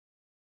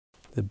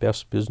the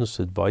best business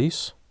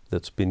advice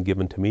that's been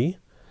given to me.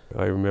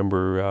 I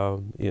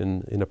remember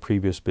in a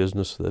previous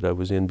business that I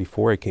was in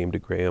before I came to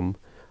Graham,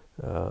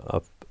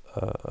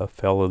 a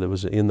fellow that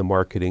was in the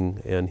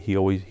marketing, and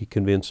he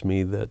convinced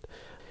me that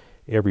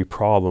every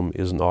problem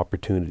is an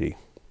opportunity,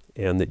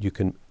 and that you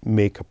can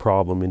make a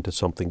problem into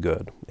something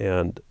good.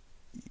 And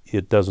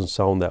it doesn't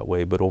sound that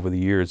way, but over the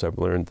years I've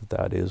learned that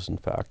that is in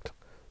fact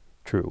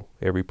true.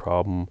 Every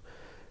problem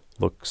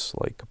looks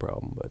like a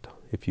problem, but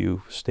if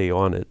you stay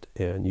on it,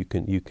 and you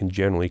can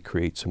generally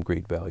create some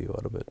great value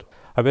out of it.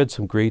 I've had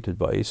some great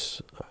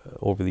advice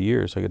over the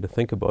years. I got to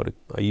think about it.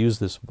 I use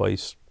this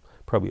advice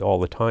probably all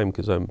the time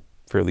because I'm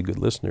a fairly good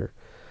listener,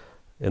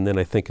 and then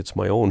I think it's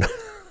my own.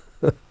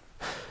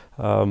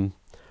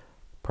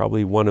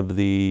 Probably one of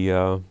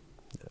the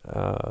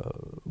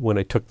when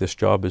I took this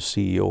job as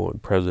CEO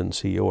and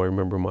president and CEO, I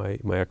remember my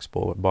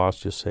ex-boss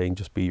just saying,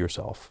 just be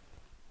yourself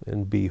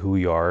and be who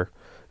you are,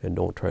 and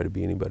don't try to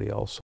be anybody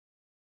else.